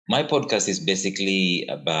My podcast is basically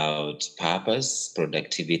about purpose,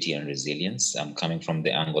 productivity, and resilience. I'm coming from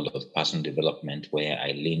the angle of personal development, where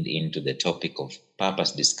I leaned into the topic of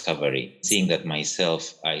purpose discovery, seeing that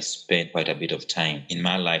myself, I spent quite a bit of time in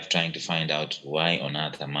my life trying to find out why on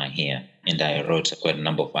earth am I here. And I wrote quite a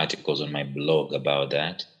number of articles on my blog about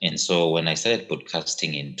that. And so when I started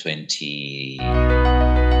podcasting in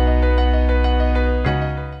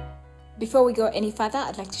Before we go any further,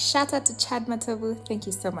 I'd like to shout out to Chad Matabu. Thank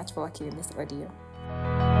you so much for working in this audio.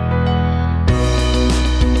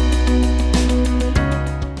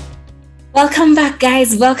 Welcome back,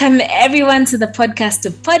 guys. Welcome everyone to the Podcast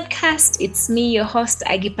to Podcast. It's me, your host,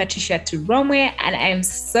 Agi Patricia Turomwe, and I'm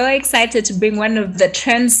so excited to bring one of the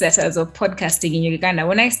trendsetters of podcasting in Uganda.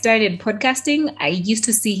 When I started podcasting, I used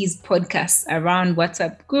to see his podcasts around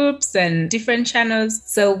WhatsApp groups and different channels.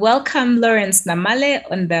 So welcome Lawrence Namale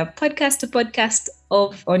on the Podcast to Podcast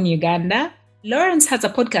of On Uganda. Lawrence has a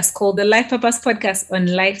podcast called the Life Purpose Podcast on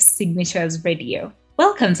Life Signatures Radio.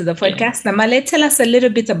 Welcome to the podcast. Namale, tell us a little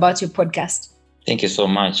bit about your podcast. Thank you so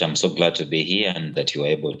much. I'm so glad to be here and that you were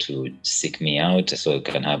able to seek me out so we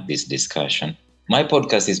can have this discussion. My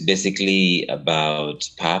podcast is basically about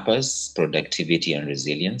purpose, productivity, and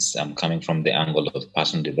resilience. I'm coming from the angle of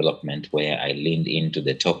personal development, where I leaned into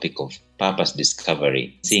the topic of purpose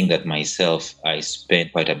discovery, seeing that myself, I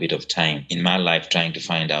spent quite a bit of time in my life trying to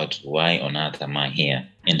find out why on earth am I here.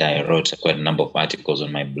 And I wrote quite a number of articles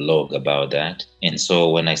on my blog about that. And so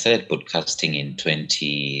when I started podcasting in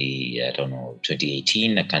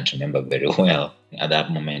 2018, I can't remember very well. At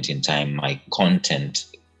that moment in time, my content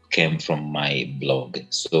came from my blog.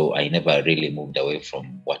 So I never really moved away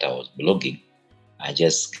from what I was blogging. I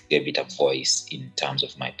just gave it a voice in terms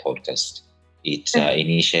of my podcast. It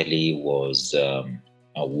initially was a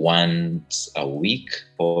once a week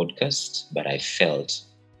podcast, but I felt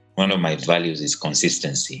one of my values is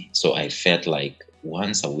consistency. So I felt like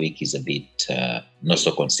once a week is a bit not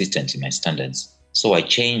so consistent in my standards. So I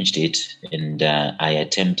changed it and I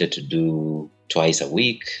attempted to do twice a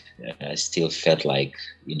week. I still felt like,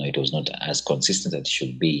 it was not as consistent as it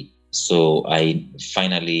should be. So I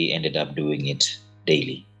finally ended up doing it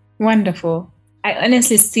daily. Wonderful. I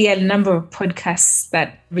honestly see a number of podcasts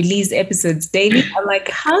that release episodes daily. I'm like,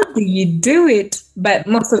 how do you do it? But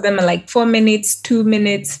most of them are like 4 minutes, 2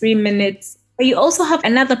 minutes, 3 minutes. But you also have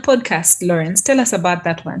another podcast, Lawrence. Tell us about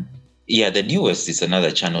that one. Yeah, the newest is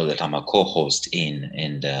another channel that I'm a co-host in.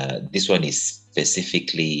 And this one is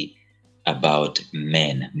specifically about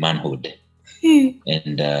manhood.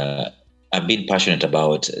 And I've been passionate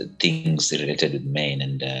about things related with men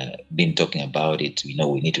and been talking about it. We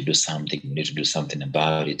need to do something. We need to do something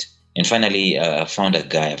about it. And finally, I found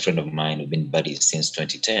a friend of mine who's been buddies since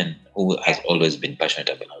 2010, who has always been passionate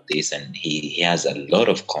about this. And he has a lot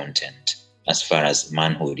of content as far as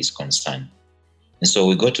manhood is concerned. And so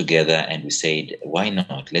we got together and we said, why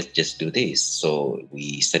not? Let's just do this. So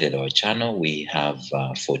we started our channel. We have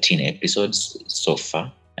 14 episodes so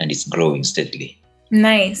far, and it's growing steadily.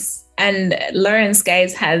 Nice. And Lawrence,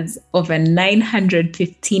 guys, has over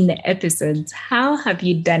 915 episodes. How have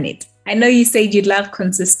you done it? I know you said you love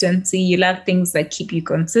consistency. You love things that keep you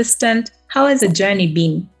consistent. How has the journey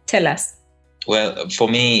been? Tell us. Well, for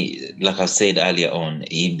me, like I said earlier on,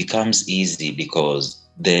 it becomes easy because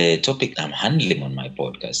the topic I'm handling on my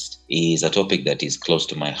podcast is a topic that is close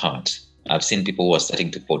to my heart. I've seen people who are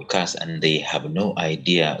starting to podcast and they have no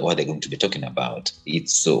idea what they're going to be talking about.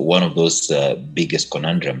 It's one of those biggest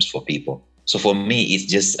conundrums for people. So for me, it's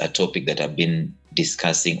just a topic that I've been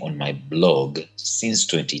discussing on my blog since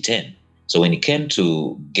 2010. So when it came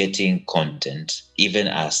to getting content, even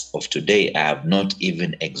as of today, I have not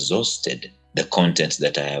even exhausted the content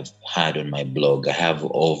that I have had on my blog. I have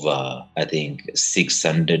over,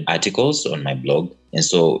 600 articles on my blog. And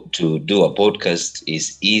so to do a podcast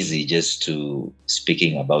is easy, just to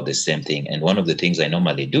speaking about the same thing. And one of the things I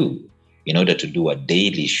normally do in order to do a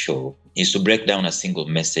daily show is to break down a single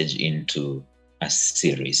message into a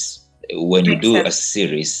series. When you do a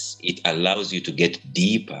series, it allows you to get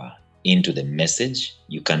deeper into the message.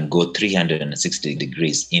 You can go 360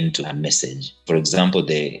 degrees into a message. For example,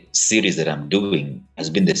 the series that I'm doing has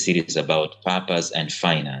been the series about purpose and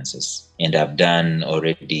finances. And I've done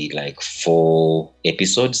already like 4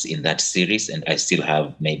 episodes in that series, and I still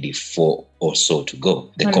have maybe 4 or so to go.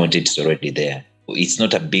 The content is already there. It's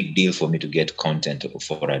not a big deal for me to get content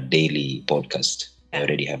for a daily podcast. I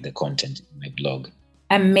already have the content in my blog.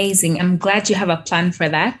 Amazing. I'm glad you have a plan for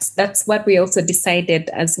that. That's what we also decided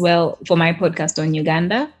as well for my podcast on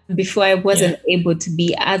Uganda. Before I wasn't able to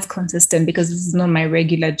be as consistent because this is not my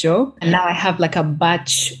regular job. And now I have like a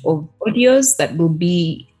batch of audios that will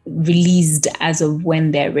be released as of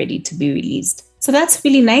when they're ready to be released. So that's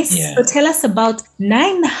really nice. Yeah. So tell us about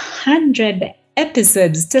 900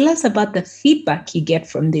 episodes. Tell us about the feedback you get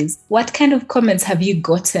from these. What kind of comments have you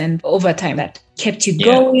gotten over time that kept you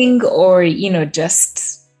going or,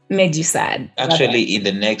 just made you sad? Actually, in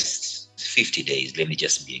the next 50 days, let me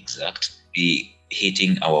just be exact, be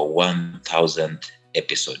hitting our 1000th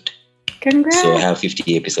episode. Congrats. So I have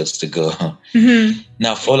 50 episodes to go. Mm-hmm.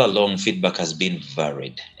 Now, for all along, feedback has been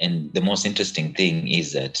varied. And the most interesting thing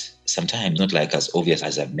is that sometimes, not like as obvious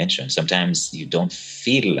as I've mentioned, sometimes you don't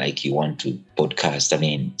feel like you want to podcast. I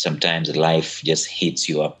mean, sometimes life just hits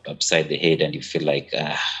you upside the head and you feel like,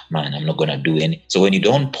 man, I'm not going to do any. So when you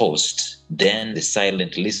don't post, then the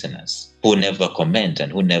silent listeners who never comment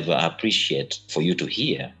and who never appreciate for you to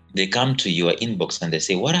hear, they come to your inbox and they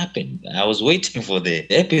say, what happened? I was waiting for the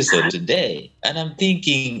episode today. And I'm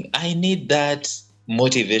thinking, I need that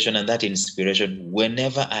motivation and that inspiration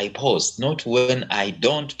whenever I post, not when I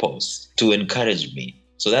don't post, to encourage me.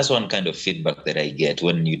 So that's one kind of feedback that I get.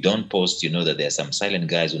 When you don't post, you know that there are some silent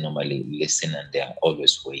guys who normally listen and they are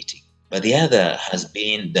always waiting. But the other has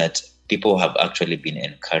been that people have actually been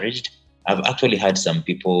encouraged. I've actually had some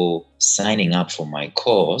people signing up for my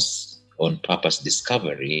course on purpose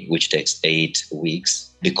discovery, which takes 8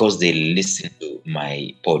 weeks, because they listen to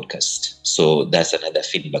my podcast. So that's another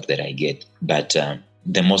feedback that I get. But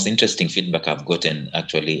the most interesting feedback I've gotten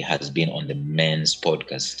actually has been on the men's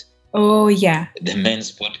podcast. Oh, yeah. The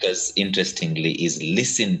men's podcast, interestingly, is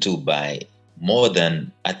listened to by more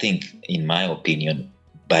than, I think, in my opinion,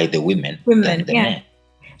 by the women than the men.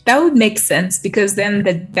 That would make sense because then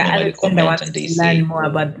the other gender wants to learn more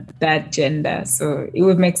about that gender. So it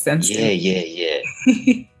would make sense.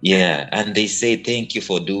 Yeah. And they say, thank you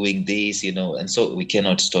for doing this, and so we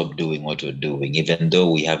cannot stop doing what we're doing, even though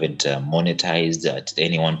we haven't monetized at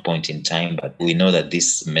any one point in time. But we know that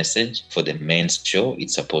this message for the men's show,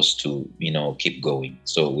 it's supposed to, keep going.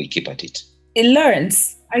 So we keep at it.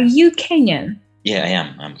 Lawrence, are you Kenyan? Yeah, I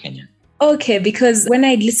am. I'm Kenyan. Okay, because when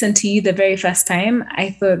I listened to you the very first time,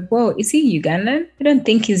 I thought, whoa, is he Ugandan? I don't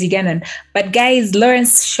think he's Ugandan. But guys,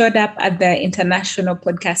 Lawrence showed up at the International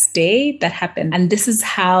Podcast Day that happened. And this is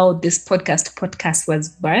how this podcast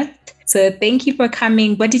was birthed. So thank you for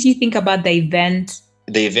coming. What did you think about the event?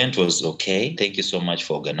 The event was okay. Thank you so much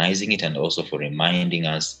for organizing it and also for reminding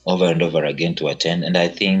us over and over again to attend. And I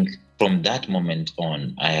think from that moment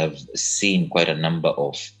on, I have seen quite a number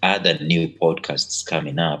of other new podcasts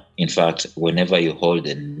coming up. In fact, whenever you hold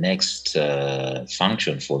the next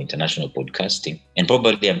function for international podcasting, and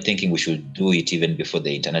probably I'm thinking we should do it even before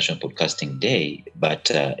the International Podcasting Day, but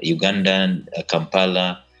Ugandan,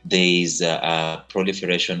 Kampala, there is a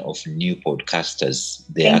proliferation of new podcasters.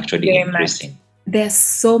 They're actually increasing. There's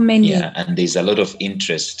so many. Yeah, and there's a lot of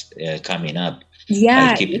interest coming up.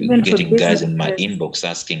 Yeah, I keep getting guys in my inbox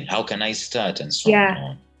asking, how can I start? And so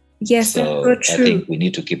on. Yes, so that's so true. I think we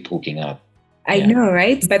need to keep hooking up. I know,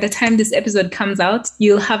 right? By the time this episode comes out,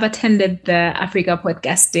 you'll have attended the Africa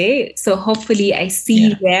Podcast Day. So hopefully I see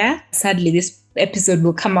you there. Sadly, this episode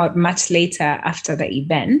will come out much later after the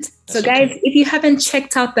event. So guys, if you haven't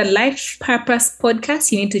checked out the Life Purpose podcast,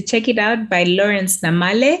 you need to check it out by Lawrence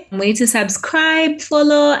Namale. We need to subscribe,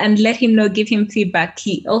 follow, and let him know, give him feedback.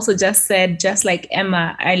 He also just said, just like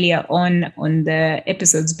Emma earlier on the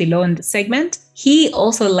episodes below in the segment, he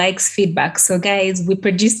also likes feedback. So guys, we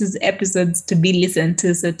produce these episodes to be listened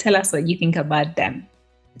to. So tell us what you think about them.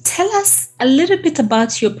 Tell us a little bit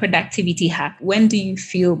about your productivity hack. When do you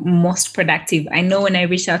feel most productive? I know when I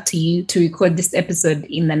reached out to you to record this episode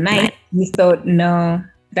in the night, you thought, no,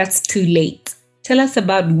 that's too late. Tell us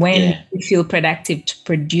about when you feel productive to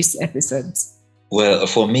produce episodes. Well,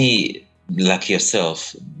 for me, like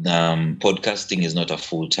yourself, podcasting is not a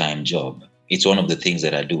full-time job. It's one of the things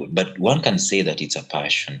that I do. But one can say that it's a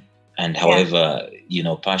passion. And however,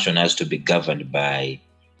 passion has to be governed by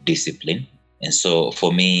discipline. And so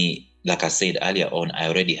for me, like I said earlier on, I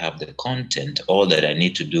already have the content. All that I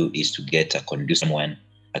need to do is to get a conducive when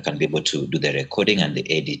I can be able to do the recording and the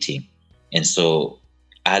editing. And so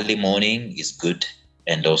early morning is good.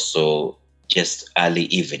 And also just early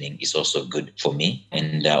evening is also good for me.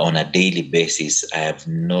 And on a daily basis, I have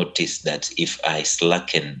noticed that if I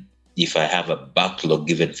slacken, if I have a backlog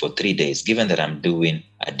given for 3 days, given that I'm doing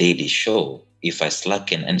a daily show, if I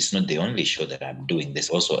slacken, and it's not the only show that I'm doing,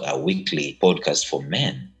 there's also a weekly podcast for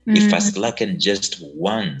men. If I slacken just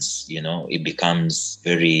once, it becomes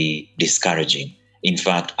very discouraging. In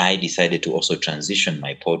fact, I decided to also transition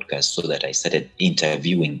my podcast so that I started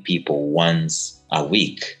interviewing people once a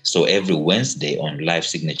week. So every Wednesday on Life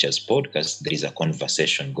Signatures podcast, there is a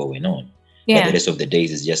conversation going on. But the rest of the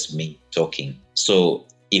days is just me talking. So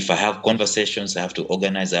If I have conversations, I have to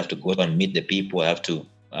organize, I have to go and meet the people, I have to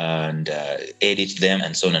edit them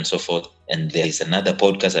and so on and so forth. And there is another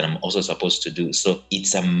podcast that I'm also supposed to do. So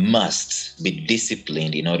it's a must be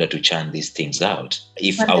disciplined in order to churn these things out.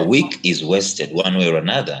 If a week is wasted one way or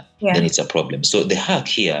another, then it's a problem. So the hack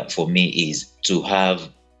here for me is to have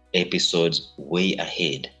episodes way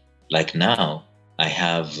ahead. Like now, I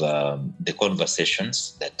have the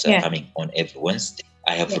conversations that are coming on every Wednesday.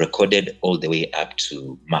 I have recorded all the way up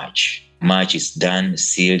to March. March is done,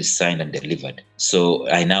 sealed, signed, and delivered. So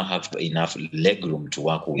I now have enough leg room to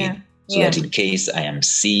work with so that in case I am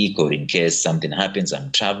sick or in case something happens,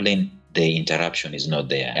 I'm traveling, the interruption is not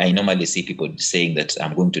there. I normally see people saying that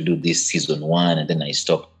I'm going to do this season 1 and then I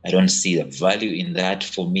stop. I don't see the value in that.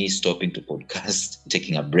 For me, stopping to podcast,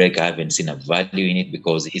 taking a break, I haven't seen a value in it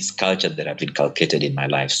because it's culture that I've inculcated in my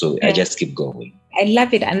life. So I just keep going. I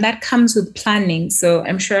love it. And that comes with planning. So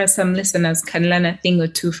I'm sure some listeners can learn a thing or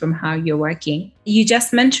two from how you're working. You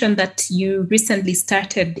just mentioned that you recently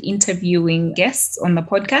started interviewing guests on the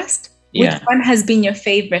podcast. Which one has been your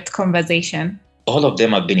favorite conversation? All of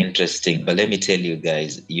them have been interesting, but let me tell you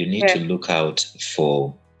guys, you need to look out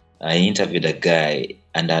for, I interviewed a guy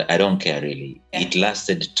and I don't care really. It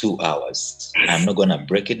lasted 2 hours. I'm not going to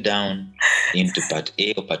break it down into part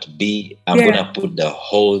A or part B. I'm going to put the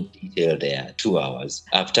whole detail there, 2 hours.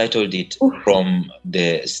 I've titled it From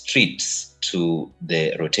the Streets to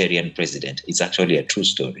the Rotarian President. It's actually a true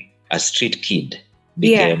story. A street kid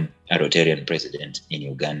became a Rotarian president in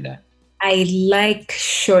Uganda. I like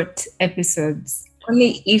short episodes,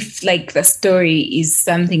 only if like the story is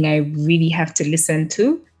something I really have to listen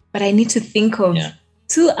to, but I need to think of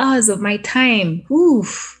 2 hours of my time.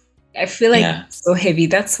 Oof. I feel like it's so heavy.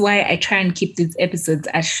 That's why I try and keep these episodes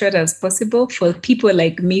as short as possible for people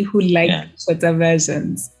like me who like shorter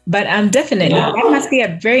versions. But definitely, that must be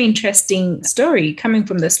a very interesting story coming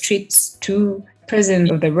from the streets to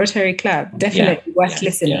president of the Rotary Club. Definitely worth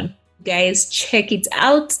listening. Guys, check it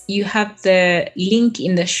out. You have the link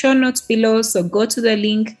in the show notes below. So go to the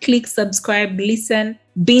link, click subscribe, listen,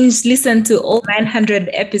 binge listen to all 900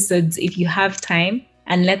 episodes if you have time.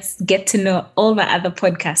 And let's get to know all the other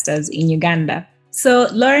podcasters in Uganda. So,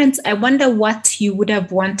 Lawrence, I wonder what you would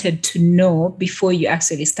have wanted to know before you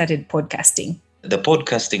actually started podcasting. The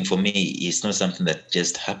podcasting for me is not something that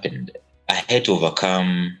just happened. I had to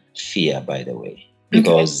overcome fear, by the way.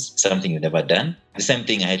 Because something you've never done. The same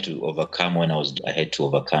thing I had to overcome I had to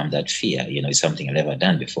overcome that fear. It's something I've never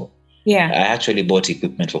done before. Yeah. I actually bought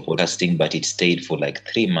equipment for podcasting, but it stayed for like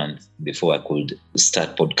 3 months before I could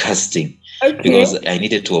start podcasting. Because I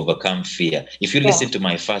needed to overcome fear. If you listen to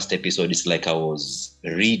my first episode, it's like I was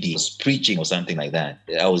reading, preaching or something like that.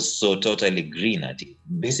 I was so totally green at it.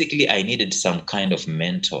 Basically, I needed some kind of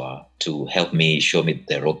mentor to help me, show me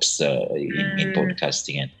the ropes in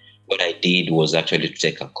podcasting. And what I did was actually to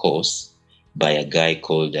take a course by a guy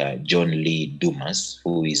called John Lee Dumas,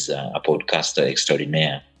 who is a podcaster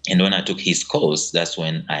extraordinaire. And when I took his course, that's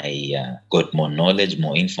when I got more knowledge,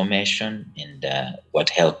 more information, and what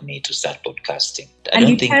helped me to start podcasting.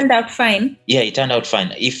 Turned out fine? Yeah, it turned out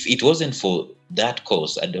fine. If it wasn't for that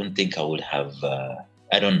course, I don't think I would have,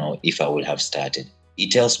 I don't know if I would have started. It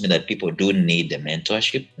tells me that people do need the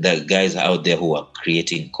mentorship. The guys out there who are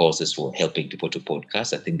creating courses for helping people to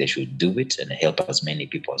podcast, I think they should do it and help as many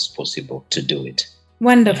people as possible to do it.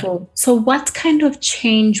 Wonderful. So what kind of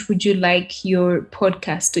change would you like your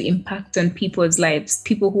podcast to impact on people's lives?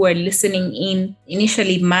 People who are listening in.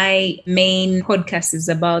 Initially, my main podcast is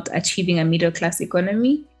about achieving a middle-class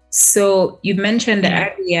economy. So you mentioned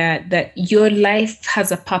earlier that your life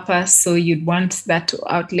has a purpose, so you'd want that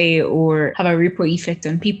to outlay or have a ripple effect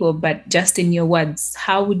on people. But just in your words,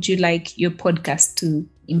 how would you like your podcast to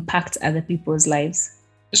impact other people's lives?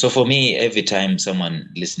 So for me, every time someone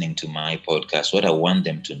listening to my podcast, what I want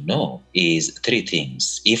them to know is 3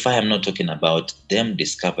 things. If I am not talking about them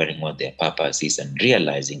discovering what their purpose is and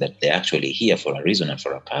realizing that they're actually here for a reason and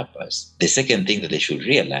for a purpose, the second thing that they should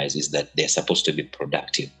realize is that they're supposed to be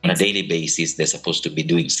productive. On a daily basis, they're supposed to be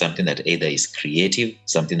doing something that either is creative,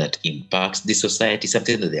 something that impacts the society,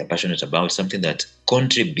 something that they're passionate about, something that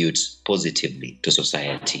contributes positively to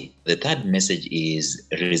society. The third message is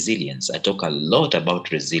resilience. I talk a lot about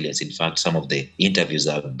resilience. In fact, some of the interviews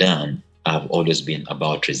I've done have always been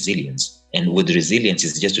about resilience. And with resilience,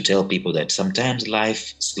 it's just to tell people that sometimes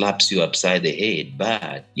life slaps you upside the head,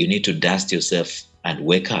 but you need to dust yourself and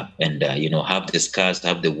wake up and, have the scars,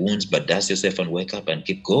 have the wounds, but dust yourself and wake up and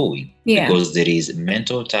keep going. Yeah. Because there is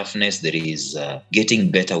mental toughness, there is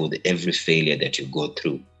getting better with every failure that you go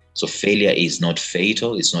through. So failure is not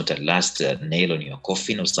fatal. It's not a last nail on your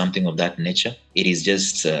coffin or something of that nature. It is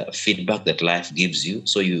just feedback that life gives you.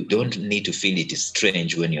 So you don't need to feel it is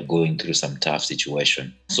strange when you're going through some tough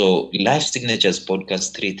situation. So Life Signatures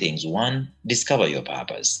podcast, 3 things. 1, discover your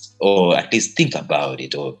purpose, or at least think about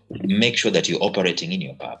it, or make sure that you're operating in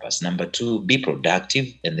your purpose. Number 2, be productive.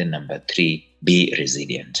 And then number 3, be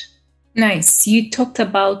resilient. Nice. You talked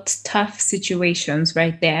about tough situations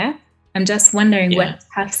right there. I'm just wondering, what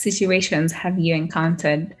tough situations have you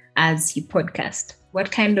encountered as you podcast?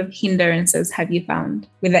 What kind of hindrances have you found?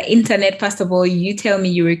 With the internet, first of all, you tell me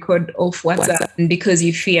you record off WhatsApp because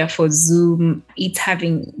you fear for Zoom, it's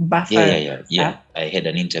having buffer. Yeah. I had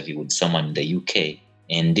an interview with someone in the UK,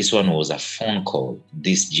 and this one was a phone call,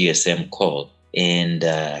 this GSM call. And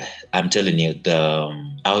I'm telling you,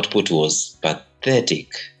 the output was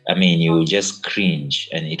pathetic. I mean, you just cringe.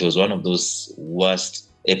 And it was one of those worst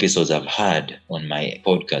episodes I've had on my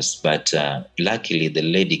podcast, but luckily the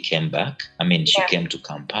lady came back. I mean, she came to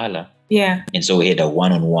Kampala. Yeah. And so we had a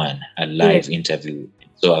one-on-one, a live interview.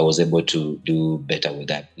 So I was able to do better with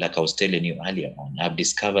that. Like I was telling you earlier on, I've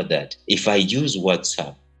discovered that if I use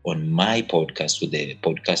WhatsApp on my podcast with the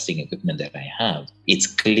podcasting equipment that I have, it's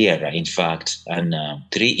clearer. In fact, and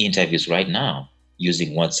 3 interviews right now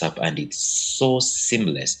using WhatsApp, and it's so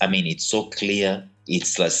seamless. I mean, it's so clear.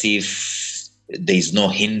 It's as if there's no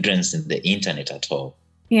hindrance in the internet at all.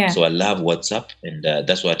 Yeah. So I love WhatsApp, and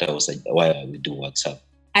that's what why I would do WhatsApp.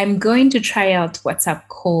 I'm going to try out WhatsApp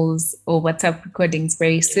calls or WhatsApp recordings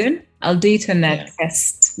very soon. I'll do it on a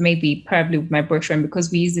test, probably with my boyfriend, because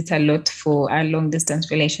we use it a lot for our long distance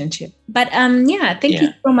relationship. But thank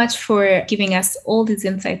you so much for giving us all these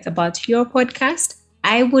insights about your podcast.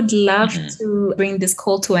 I would love to bring this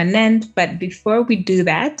call to an end, but before we do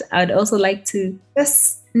that, I'd also like to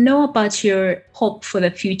just know about your hope for the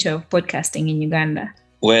future of podcasting in Uganda.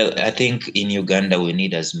 Well, I think in Uganda, we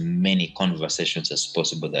need as many conversations as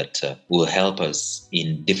possible that will help us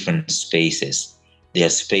in different spaces. There are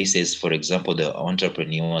spaces, for example, the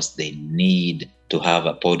entrepreneurs, they need to have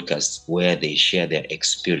a podcast where they share their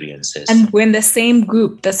experiences. And we're in the same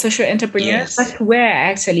group, the social entrepreneurs, that's where I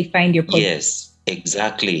actually find your podcast. Yes.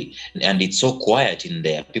 Exactly. And it's so quiet in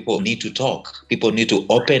there. People need to talk. People need to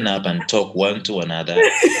open up and talk one to another.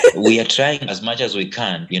 We are trying as much as we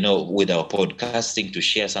can, with our podcasting to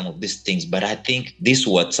share some of these things. But I think these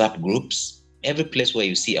WhatsApp groups, every place where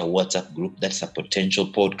you see a WhatsApp group, that's a potential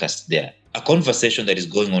podcast there. A conversation that is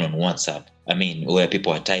going on WhatsApp, where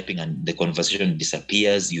people are typing and the conversation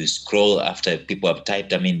disappears. You scroll after people have typed,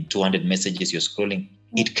 200 messages, you're scrolling.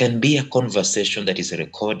 It can be a conversation that is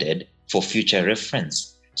recorded for future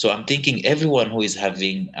reference. So I'm thinking everyone who is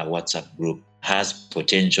having a WhatsApp group has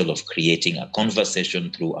potential of creating a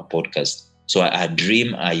conversation through a podcast. So I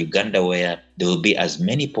dream a Uganda where there will be as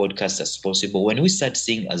many podcasts as possible. When we start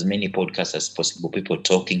seeing as many podcasts as possible, people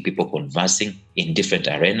talking, people conversing in different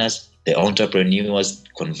arenas, the entrepreneurs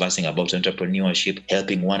conversing about entrepreneurship,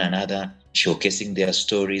 helping one another, showcasing their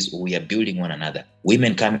stories, we are building one another.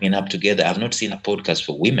 Women coming up together. I've not seen a podcast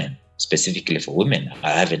for women, specifically for women.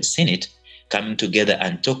 I haven't seen it. Coming together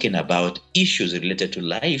and talking about issues related to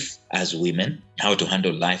life as women, how to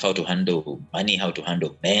handle life, how to handle money, how to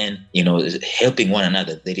handle men, helping one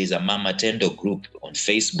another. There is a Mama Tendo group on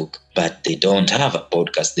Facebook, but they don't have a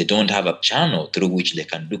podcast. They don't have a channel through which they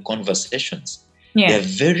can do conversations. Yeah. There are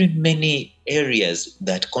very many areas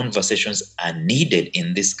that conversations are needed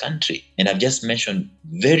in this country. And I've just mentioned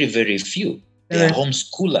very, very few. There are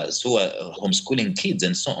homeschoolers who are homeschooling kids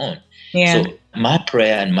and so on. Yeah. So my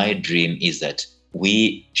prayer and my dream is that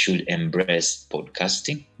we should embrace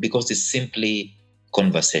podcasting because it's simply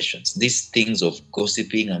conversations. These things of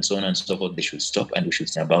gossiping and so on and so forth, they should stop, and we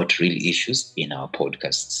should talk about real issues in our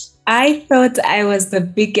podcasts. I thought I was the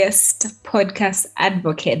biggest podcast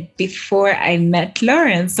advocate before I met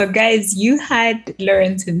Lawrence. So guys, you had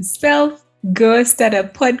Lawrence himself. Go start a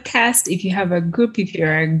podcast. If you have a group, if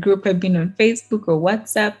you're a group have been on Facebook or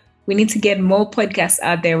WhatsApp, we need to get more podcasts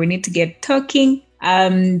out there. We need to get talking.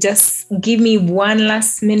 Just give me one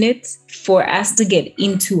last minute for us to get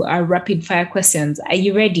into our rapid fire questions. Are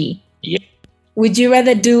you ready? Yeah. Would you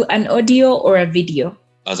rather do an audio or a video?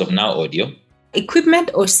 As of now, audio.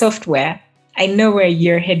 Equipment or software? I know where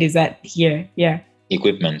your head is at here. Yeah.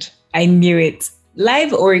 Equipment. I knew it.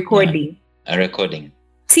 Live or recording? Yeah. A recording.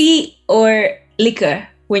 Tea or liquor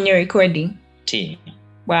when you're recording? Tea.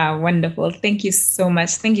 Wow, wonderful. Thank you so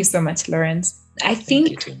much. Thank you so much, Lawrence. I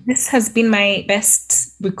think this has been my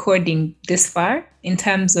best recording this far in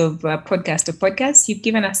terms of podcast to podcast. You've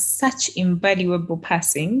given us such invaluable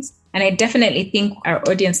passings, and I definitely think our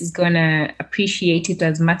audience is going to appreciate it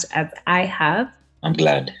as much as I have. I'm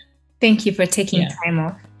glad. Thank you for taking time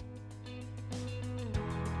off.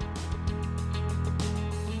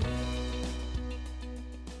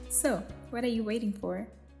 So, what are you waiting for?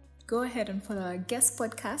 Go ahead and follow our guest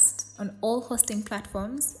podcast on all hosting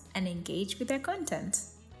platforms and engage with their content.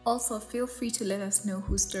 Also, feel free to let us know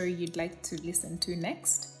whose story you'd like to listen to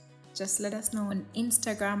next. Just let us know on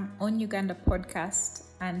Instagram, on Uganda Podcast,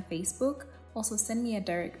 and Facebook. Also, send me a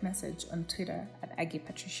direct message on Twitter at Aggie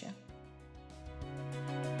Patricia.